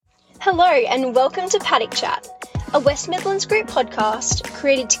Hello and welcome to Paddock Chat, a West Midlands Group podcast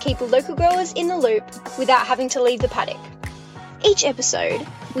created to keep local growers in the loop without having to leave the paddock. Each episode,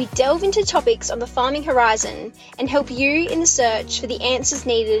 we delve into topics on the farming horizon and help you in the search for the answers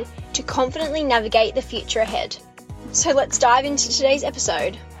needed to confidently navigate the future ahead. So let's dive into today's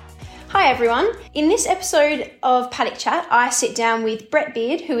episode. Hi everyone. In this episode of Paddock Chat, I sit down with Brett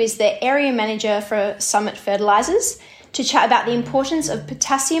Beard, who is the Area Manager for Summit Fertilisers, to chat about the importance of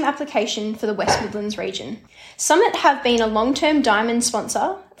potassium application for the West Midlands region. Summit have been a long-term diamond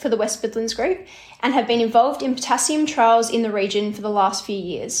sponsor for the West Midlands Group and have been involved in potassium trials in the region for the last few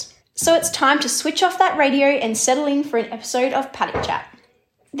years. So it's time to switch off that radio and settle in for an episode of Paddock Chat.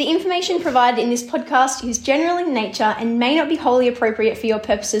 The information provided in this podcast is general in nature and may not be wholly appropriate for your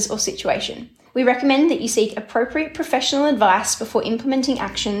purposes or situation. We recommend that you seek appropriate professional advice before implementing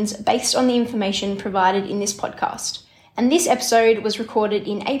actions based on the information provided in this podcast. And this episode was recorded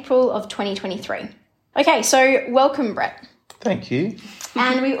in April of 2023. Okay, so welcome, Brett. Thank you.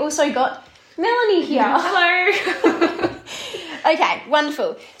 And we've also got Melanie here. Hello. Okay,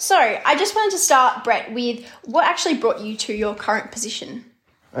 wonderful. So I just wanted to start, Brett, with what actually brought you to your current position?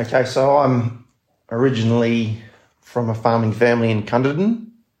 Okay, so I'm originally from a farming family in Cunderden,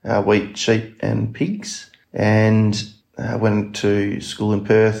 wheat, sheep and pigs, and went to school in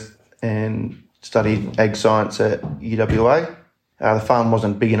Perth and studied ag science at UWA. The farm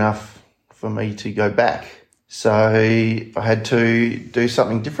wasn't big enough for me to go back, so I had to do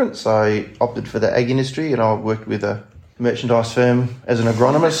something different. So I opted for the ag industry, and I worked with a merchandise firm as an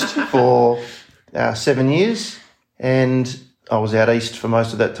agronomist for 7 years, and I was out east for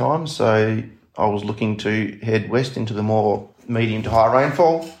most of that time, so I was looking to head west into the more medium to high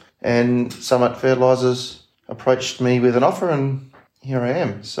rainfall, and Summit Fertilisers approached me with an offer, and here I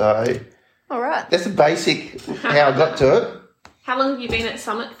am. So All right. that's the basic how I got to it. How long have you been at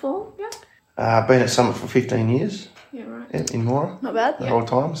Summit for? Yeah. I've been at Summit for 15 years. Yeah, right. Yeah, in Moira. Not bad. The whole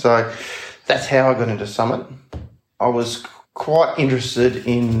time. So that's how I got into Summit. I was quite interested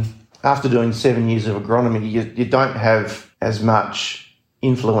in, after doing 7 years of agronomy, you don't have as much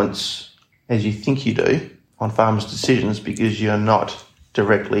influence as you think you do on farmers' decisions because you're not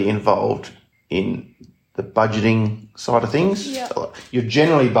directly involved in the budgeting side of things. Yeah. So you're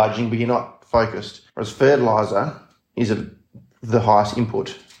generally budgeting, but you're not focused. Whereas fertiliser is the highest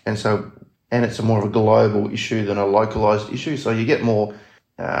input, and it's a more of a global issue than a localised issue. So you get more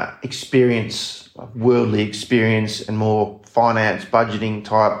experience, worldly experience, and more finance budgeting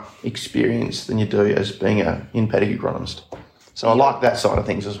type experience than you do as being an in-paddock agronomist. So I like that side of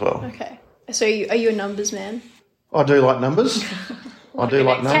things as well. Okay. So are you a numbers man? I do like numbers. I do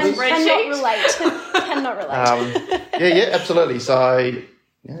like numbers. Cannot relate. Yeah, absolutely. So,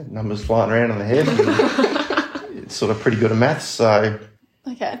 yeah, numbers flying around in the head. And it's sort of pretty good at maths. So,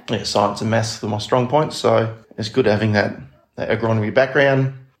 Okay. yeah, science and maths are my strong points. So it's good having that agronomy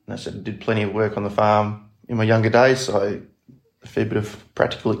background. And I said I did plenty of work on the farm in my younger days, so a fair bit of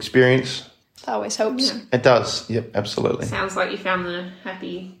practical experience. That always helps. Yeah. It does. Yep, absolutely. Sounds like you found the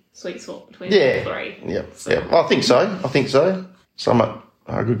happy sweet spot between the three. Yep. I think so. Summit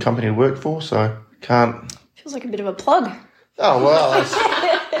are a good company to work for, so can't... Feels like a bit of a plug. Oh, well.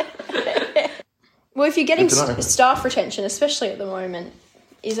 Well, if you're getting staff retention, especially at the moment,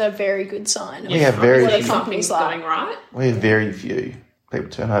 is a very good sign. We have very what a few. company's like. Going right. We have very few people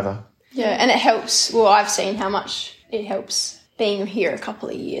turnover. Yeah, and it helps. Well, I've seen how much it helps being here a couple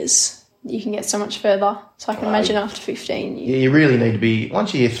of years. You can get so much further. So I can imagine after 15 years. Yeah, you really need to be,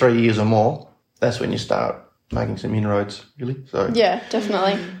 once you're here 3 years or more, that's when you start making some inroads, really. So Yeah,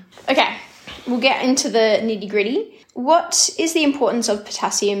 definitely. Okay, we'll get into the nitty-gritty. What is the importance of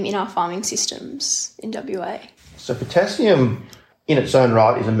potassium in our farming systems in WA? So potassium in its own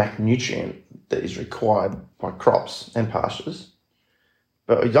right is a macronutrient that is required by crops and pastures,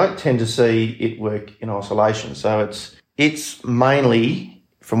 but we don't tend to see it work in isolation. So it's mainly,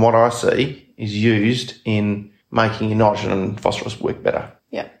 from what I see, is used in making your nitrogen and phosphorus work better.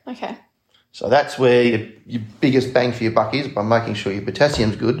 Yeah, okay. So that's where your biggest bang for your buck is, by making sure your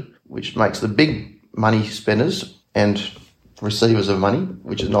potassium's good, which makes the big money spenders and receivers of money,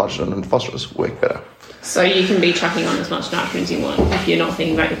 which is nitrogen and phosphorus, work better. So you can be chucking on as much nitrogen as you want. If you're not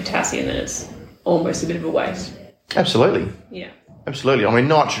thinking about your potassium, then it's almost a bit of a waste. Absolutely. Yeah. Absolutely. I mean,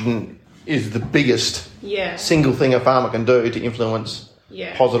 nitrogen is the biggest single thing a farmer can do to influence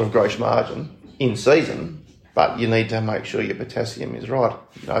positive gross margin in season, but you need to make sure your potassium is right.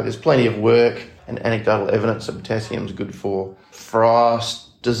 You know, there's plenty of work and anecdotal evidence that potassium is good for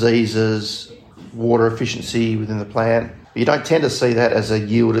frost, diseases, water efficiency within the plant. But you don't tend to see that as a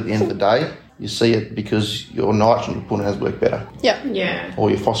yield at the end of the day. You see it because your nitrogen you put in has worked better. Yeah. Or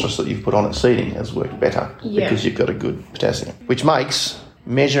your phosphorus that you've put on at seeding has worked better because you've got a good potassium. Which makes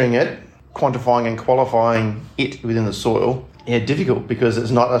measuring it, quantifying and qualifying it within the soil difficult because it's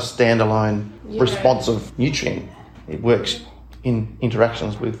not a standalone responsive nutrient. It works in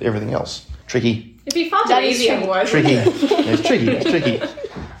interactions with everything else. Tricky. It'd be far too easy otherwise. Tricky. It's tricky.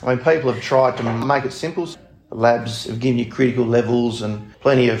 I mean, people have tried to make it simple. The labs have given you critical levels and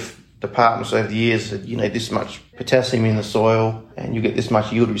plenty of departments over the years said you need this much potassium in the soil and you get this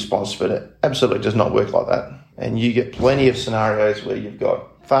much yield response, but it absolutely does not work like that. And you get plenty of scenarios where you've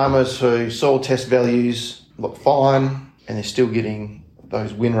got farmers who soil test values look fine and they're still getting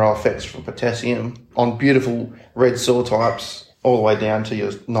those windrow effects from potassium on beautiful red soil types all the way down to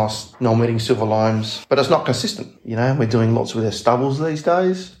your nice non-eating silver loams. But it's not consistent. You know, we're doing lots with our stubbles these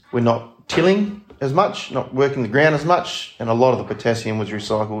days. We're not tilling as much, not working the ground as much, and a lot of the potassium was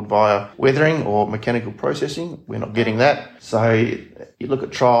recycled via weathering or mechanical processing. We're not getting that. So you look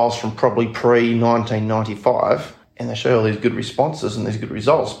at trials from probably pre-1995 and they show all these good responses and these good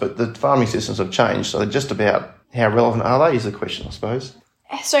results, but the farming systems have changed. So they're just about how relevant are they is the question, I suppose.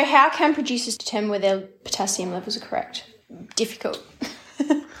 So how can producers determine whether their potassium levels are correct? Difficult.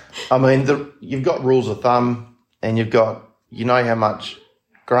 I mean, you've got rules of thumb and you know how much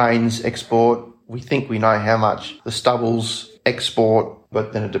grains export. We think we know how much the stubbles export,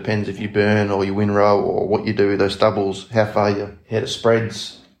 but then it depends if you burn or you windrow or what you do with those stubbles, how far your header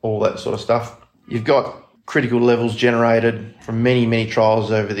spreads, all that sort of stuff. You've got critical levels generated from many, many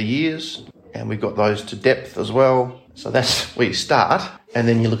trials over the years, and we've got those to depth as well. So that's where you start, and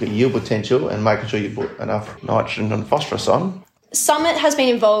then you look at yield potential and making sure you put enough nitrogen and phosphorus on. Summit has been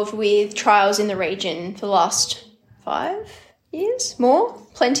involved with trials in the region for the last 5 years? More?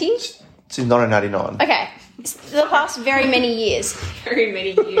 Plenty? Since 1989. Okay. It's the past very many years. Very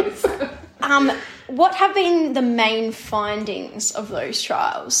many years. What have been the main findings of those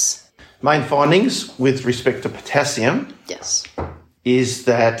trials? Main findings with respect to potassium is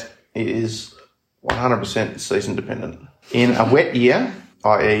that it is 100% season dependent. In a wet year,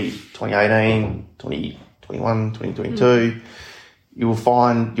 i.e. 2018, 2021, 2022, you will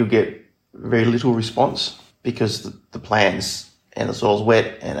find you'll get very little response because the plants and the soil's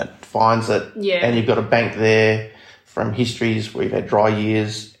wet and it finds it. And you've got a bank there from histories where you've had dry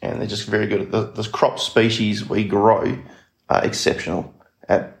years and they're just very good at the crop species we grow are exceptional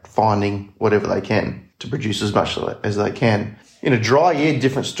at finding whatever they can to produce as much as they can. In a dry year,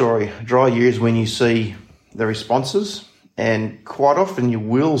 different story. Dry year is when you see the responses, and quite often you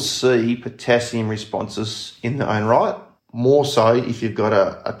will see potassium responses in their own right. More so if you've got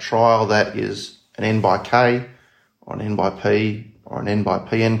a trial that is an N by K or an N by P or an N by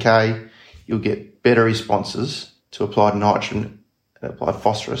PNK, you'll get better responses to applied nitrogen and applied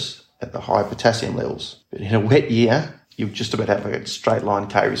phosphorus at the high potassium levels. But in a wet year, you just about have a straight line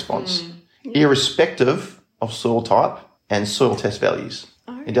K response, irrespective of soil type and soil test values.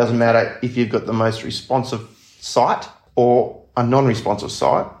 It doesn't matter if you've got the most responsive site or a non-responsive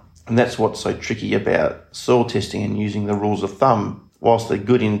site. And that's what's so tricky about soil testing and using the rules of thumb. Whilst they're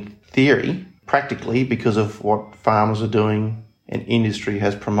good in theory, practically, because of what farmers are doing and industry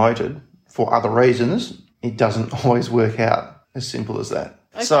has promoted for other reasons, it doesn't always work out. As simple as that.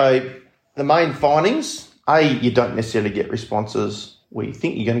 Okay. So the main findings, A, you don't necessarily get responses where you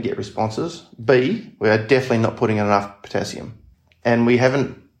think you're going to get responses. B, we are definitely not putting in enough potassium. And we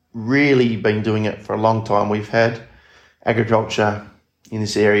haven't really been doing it for a long time. We've had agriculture in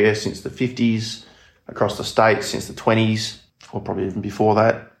this area since the 50s, across the state since the 20s, or probably even before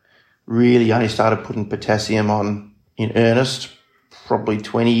that. Really only started putting potassium on in earnest probably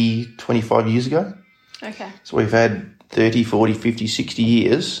 20, 25 years ago. Okay. So we've had 30, 40, 50, 60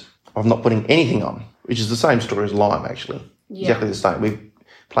 years of not putting anything on, which is the same story as lime, actually. Yeah. Exactly the same. We're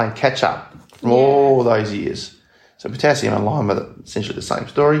playing catch up from all those years. So potassium and lime are essentially the same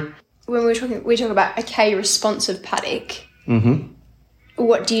story. When we're talking about a K responsive paddock,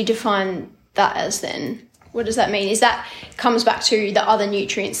 what do you define that as then? What does that mean? Is that comes back to the other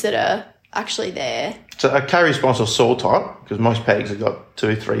nutrients that are actually there? So a K responsive soil type, because most paddocks have got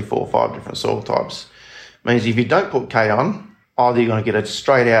 2, 3, 4, 5 different soil types, means if you don't put K on, either you're going to get a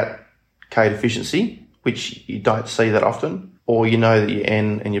straight out K deficiency, which you don't see that often, or you know that your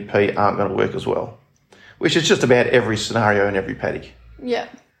N and your P aren't going to work as well, which is just about every scenario in every paddock. Yeah.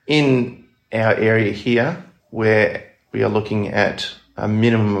 In our area here, where we are looking at a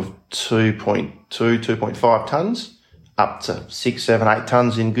minimum of 2.2, 2.5 tonnes, up to 6, 7, 8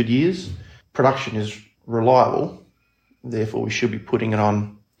 tonnes in good years, production is reliable. Therefore, we should be putting it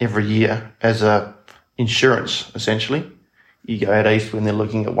on every year as a insurance, essentially. You go out east when they're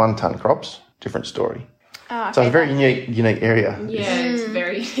looking at 1 tonne crops, different story. Oh, okay. So it's a very unique area. Yeah, it's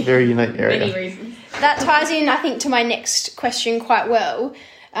very, very unique area. many reasons. That ties in, I think, to my next question quite well,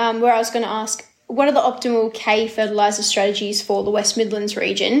 where I was going to ask, what are the optimal K fertiliser strategies for the West Midlands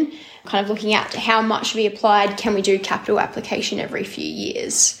region? Kind of looking at how much to be applied, can we do capital application every few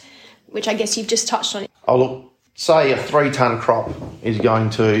years? Which I guess you've just touched on. Oh, look, say a 3-tonne crop is going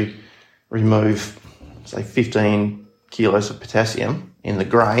to remove, say, 15 kilos of potassium in the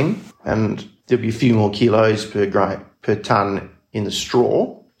grain, and there'll be a few more kilos per tonne in the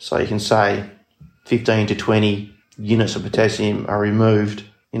straw. So you can say 15 to 20 units of potassium are removed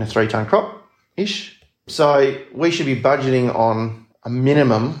in a 3-tonne crop-ish. So we should be budgeting on a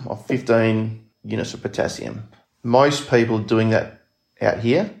minimum of 15 units of potassium. Most people are doing that out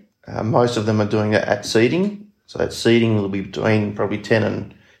here. Most of them are doing that at seeding. So at seeding will be between probably 10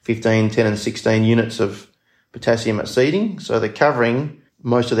 and 15, 10 and 16 units of potassium at seeding. So they're covering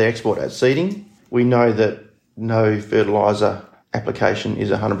most of their export at seeding. We know that no fertiliser application is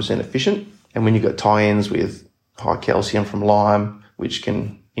 100% efficient. And when you've got tie-ins with high calcium from lime, which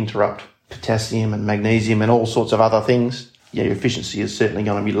can interrupt potassium and magnesium and all sorts of other things, your efficiency is certainly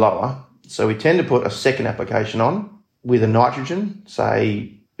going to be lower. So we tend to put a second application on with a nitrogen,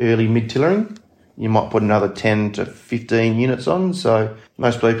 say early mid-tillering. You might put another 10 to 15 units on. So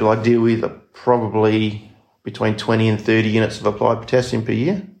most people I deal with are probably between 20 and 30 units of applied potassium per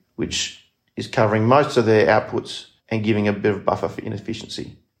year, which is covering most of their outputs and giving a bit of buffer for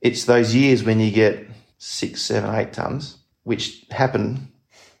inefficiency. It's those years when you get 6, 7, 8 tonnes, which happen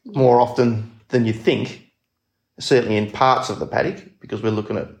more often than you think, certainly in parts of the paddock, because we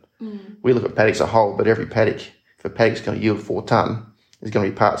look at paddocks as a whole, but every paddock, if a paddock's going to yield 4 tonne, there's going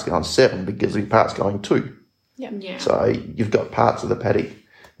to be parts going 7 because there'll be parts going 2. Yeah. So you've got parts of the paddock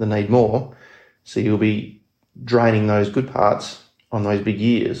that need more, so you'll be draining those good parts on those big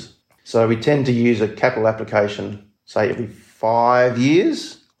years. So we tend to use a capital application, say every 5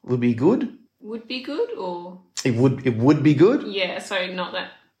 years would be good. Would be good, or It would be good. yeah. So not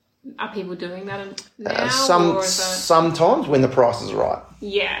that. Are people doing that now? or is that... Sometimes when the price is right.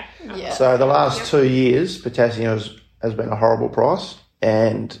 Yeah. Yeah. So the last 2 years, potassium has been a horrible price,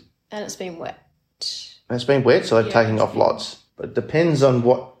 and it's been wet. it's been wet, so they're taking off lots. But it depends on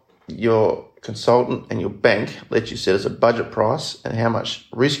what your consultant and your bank let you set as a budget price and how much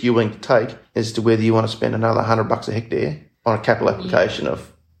risk you're willing to take as to whether you want to spend another $100 a hectare on a capital application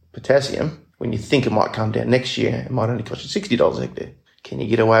of potassium. When you think it might come down next year, it might only cost you $60 a hectare. Can you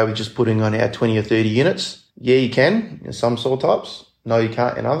get away with just putting on our 20 or 30 units? Yeah, you can in some soil types. No, you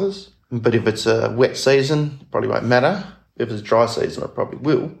can't in others. But if it's a wet season, it probably won't matter. If it's a dry season, it probably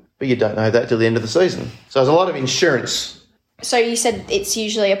will. But you don't know that till the end of the season. So there's a lot of insurance. So you said it's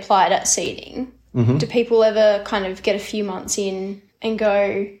usually applied at seeding. Mm-hmm. Do people ever kind of get a few months in and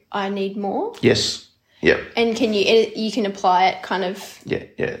go, I need more? Yes. Yeah. And you can apply it kind of...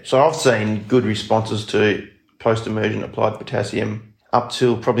 Yeah. So I've seen good responses to post-emergent applied potassium up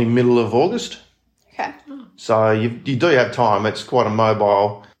till probably middle of August. Okay. So you do have time. It's quite a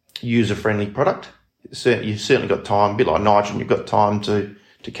mobile, user-friendly product. You've certainly got time, a bit like nitrogen, you've got time to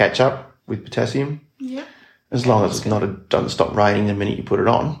catch up with potassium. Yeah. As long as it's doesn't stop raining the minute you put it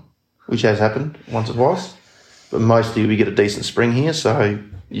on, which has happened once or twice. But mostly we get a decent spring here, so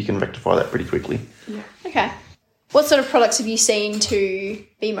you can rectify that pretty quickly. Yeah. Okay. What sort of products have you seen to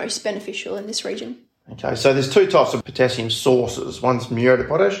be most beneficial in this region? Okay, so there's 2 types of potassium sources. One's muriate of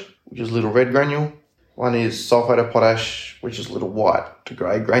potash, which is a little red granule. One is sulphate of potash, which is a little white to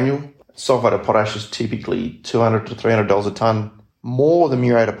grey granule. Sulphate of potash is typically $200 to $300 a tonne more than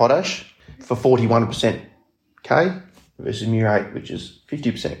muriate of potash for 41% K versus muriate, which is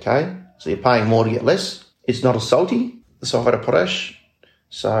 50% K. So you're paying more to get less. It's not as salty, the sulphate of potash.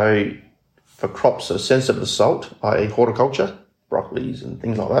 So for crops that are sensitive to salt, i.e. horticulture, broccolis and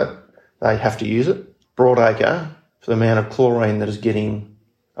things like that, they have to use it. Broadacre, for the amount of chlorine that is getting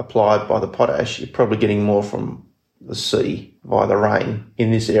applied by the potash, you're probably getting more from the sea via the rain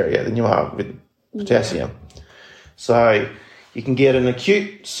in this area than you are with potassium. So you can get an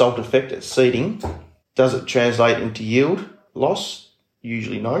acute salt effect at seeding. Does it translate into yield loss?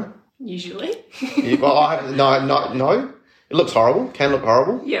 Usually no. Usually. No. It looks horrible, can look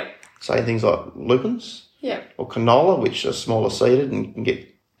horrible. Yeah. Say things like lupins. Yeah. Or canola, which are smaller seeded and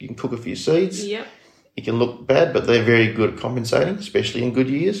you can cook a few seeds. Yeah. It can look bad, but they're very good at compensating, especially in good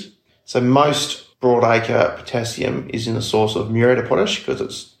years. So most broadacre potassium is in the source of muriate of potash because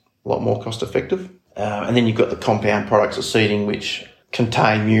it's a lot more cost effective. And then you've got the compound products of seeding which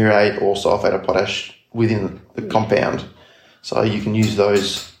contain muriate or sulphate of potash within the compound. So you can use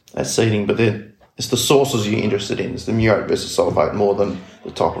those as seeding, but it's the sources you're interested in. It's the muriate versus sulphate more than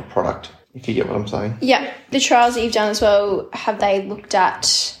the type of product. if you get what I'm saying. Yeah. The trials that you've done as well, have they looked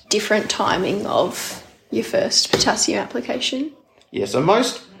at different timing of your first potassium application? Yeah, so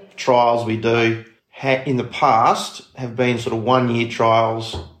most trials we do in the past have been sort of 1 year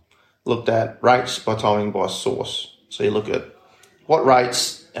trials, looked at rates by timing by source. So you look at what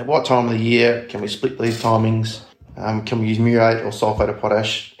rates, at what time of the year, can we split these timings, can we use muriate or sulphate of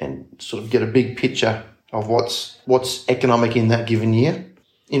potash, and sort of get a big picture of what's economic in that given year.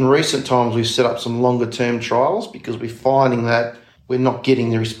 In recent times, we've set up some longer term trials because we're finding that we're not getting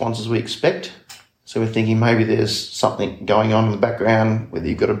the responses we expect. So we're thinking maybe there's something going on in the background, whether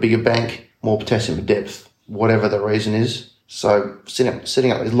you've got a bigger bank, more potassium at depth, whatever the reason is. So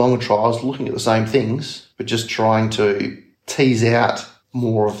setting up these longer trials, looking at the same things, but just trying to tease out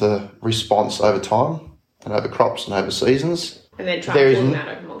more of the response over time and over crops and over seasons. And then try to pull them out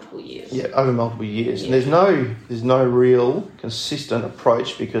over multiple years. Yeah, over multiple years. Yeah. And there's no real consistent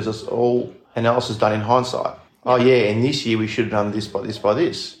approach because it's all analysis done in hindsight. Oh yeah, and this year we should have done this by this by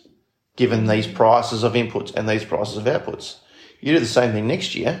this, given these prices of inputs and these prices of outputs. You do the same thing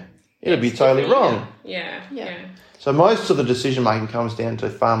next year, it'll be totally wrong. Yeah. So most of the decision making comes down to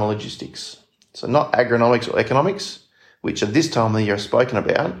farmer logistics. So not agronomics or economics, which at this time of the year are spoken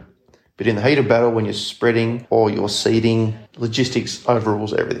about, but in the heat of battle when you're spreading or you're seeding, logistics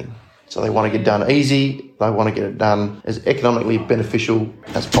overrules everything. So they want to get done easy, they want to get it done as economically beneficial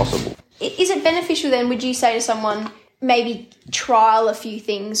as possible. Is it beneficial then, would you say to someone, maybe trial a few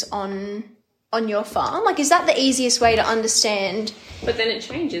things on your farm? Like, is that the easiest way to understand? But then it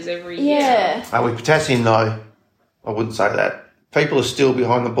changes every year. Yeah. With potassium, no, I wouldn't say that. People are still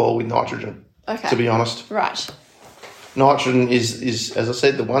behind the ball with nitrogen, to be honest. Right. Nitrogen is, as I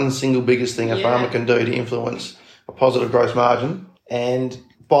said, the one single biggest thing a farmer can do to influence a positive gross margin. And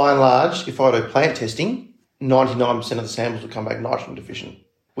by and large, if I do plant testing, 99% of the samples will come back nitrogen deficient,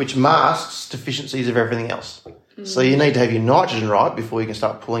 which masks deficiencies of everything else. So you need to have your nitrogen right before you can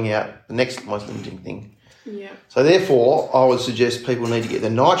start pulling out the next most limiting thing. Yeah. So therefore, I would suggest people need to get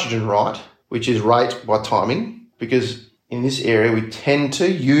their nitrogen right, which is rate by timing, because in this area we tend to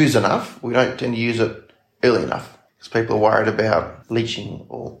use enough. We don't tend to use it early enough because people are worried about leaching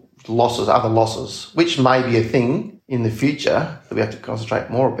or other losses, which may be a thing in the future that we have to concentrate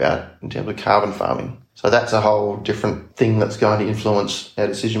more about in terms of carbon farming. So that's a whole different thing that's going to influence our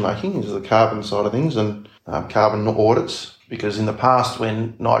decision making, is the carbon side of things and carbon audits, because in the past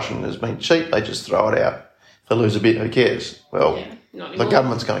when nitrogen has been cheap, they just throw it out. If they lose a bit, who cares? Well, the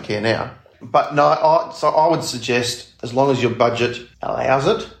government's going to care now. But no, I would suggest, as long as your budget allows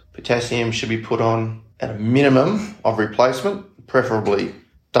it, potassium should be put on at a minimum of replacement, preferably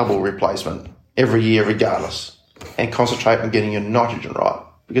double replacement every year regardless, and concentrate on getting your nitrogen right,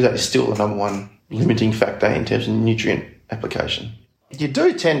 because that is still the number one limiting factor in terms of nutrient application. You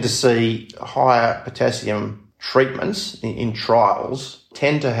do tend to see higher potassium treatments in trials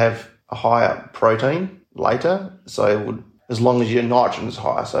tend to have a higher protein later, so as long as your nitrogen is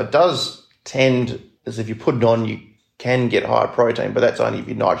higher. So it does tend, as if you put it on, you can get higher protein, but that's only if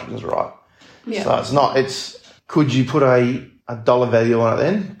your nitrogen is right. Yeah. So could you put a dollar value on it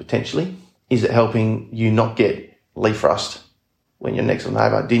then? Potentially. Is it helping you not get leaf rust when your next door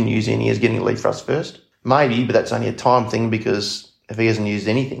neighbour didn't use any, is getting leaf rust first? Maybe, but that's only a time thing, because if he hasn't used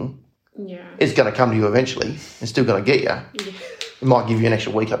anything, it's going to come to you eventually. It's still going to get you. Yeah. It might give you an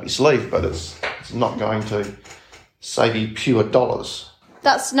extra week up your sleeve, but it's not going to save you pure dollars.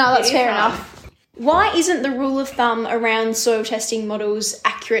 That's fair enough. Why isn't the rule of thumb around soil testing models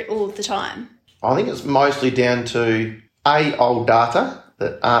accurate all of the time? I think it's mostly down to old data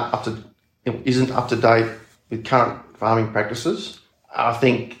that isn't up to date with current farming practices. I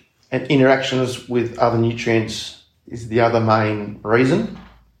think interactions with other nutrients is the other main reason,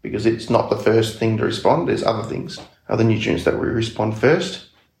 because it's not the first thing to respond. There's other nutrients that we respond first.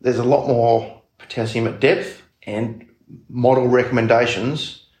 There's a lot more potassium at depth, and model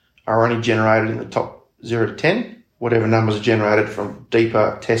recommendations are only generated in the top 0 to 10. Whatever numbers are generated from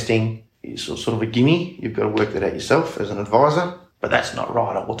deeper testing is sort of a gimme. You've got to work that out yourself as an advisor, but that's not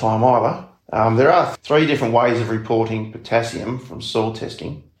right all the time either. There are 3 different ways of reporting potassium from soil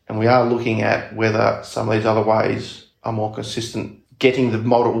testing, and we are looking at whether some of these other ways are more consistent, getting the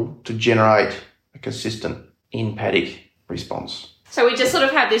model to generate a consistent in-paddock response. So we just sort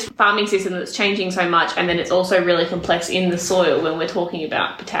of have this farming system that's changing so much, and then it's also really complex in the soil when we're talking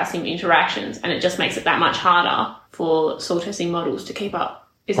about potassium interactions, and it just makes it that much harder for soil testing models to keep up.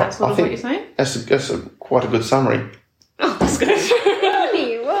 Is that sort of what you're saying? That's quite a good summary. Oh, that's good.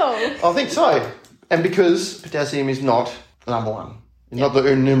 Whoa. I think so. And because potassium is not number one. He's not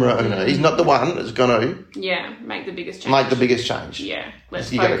the numero uno. He's not the one that's going Yeah, make the biggest to change. make the biggest change. Yeah,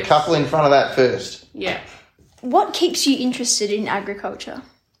 let's You focus. got a couple in front of that first. Yeah. What keeps you interested in agriculture?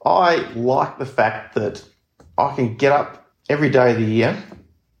 I like the fact that I can get up every day of the year,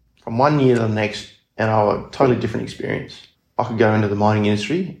 from one year to the next, and I have a totally different experience. I could go into the mining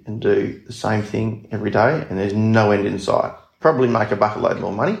industry and do the same thing every day, and there's no end in sight. Probably make a bucket load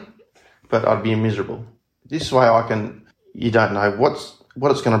more money, but I'd be miserable. This way you don't know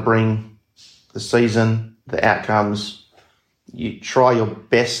what it's going to bring, the season, the outcomes. You try your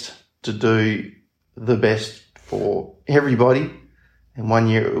best to do the best for everybody, and one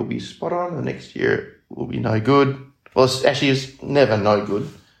year it will be spot on, the next year it will be no good. Well, it's never no good.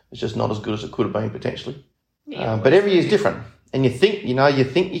 It's just not as good as it could have been potentially. Yeah, But every year is different, and you think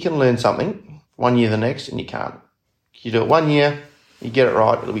you can learn something one year the next, and you can't. You do it one year, you get it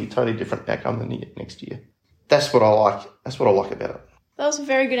right, it'll be a totally different outcome than the next year. That's what I like. That's what I like about it. That was a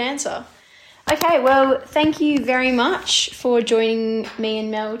very good answer. Okay, well, thank you very much for joining me and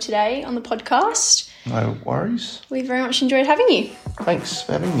Mel today on the podcast. No worries. We very much enjoyed having you. Thanks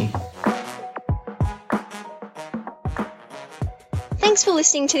for having me. Thanks for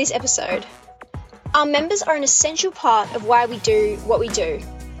listening to this episode. Our members are an essential part of why we do what we do.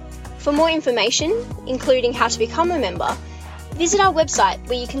 For more information, including how to become a member, visit our website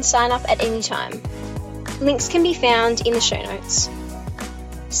where you can sign up at any time. Links can be found in the show notes.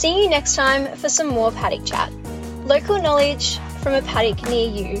 See you next time for some more paddock chat. Local knowledge from a paddock near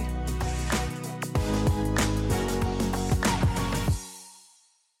you.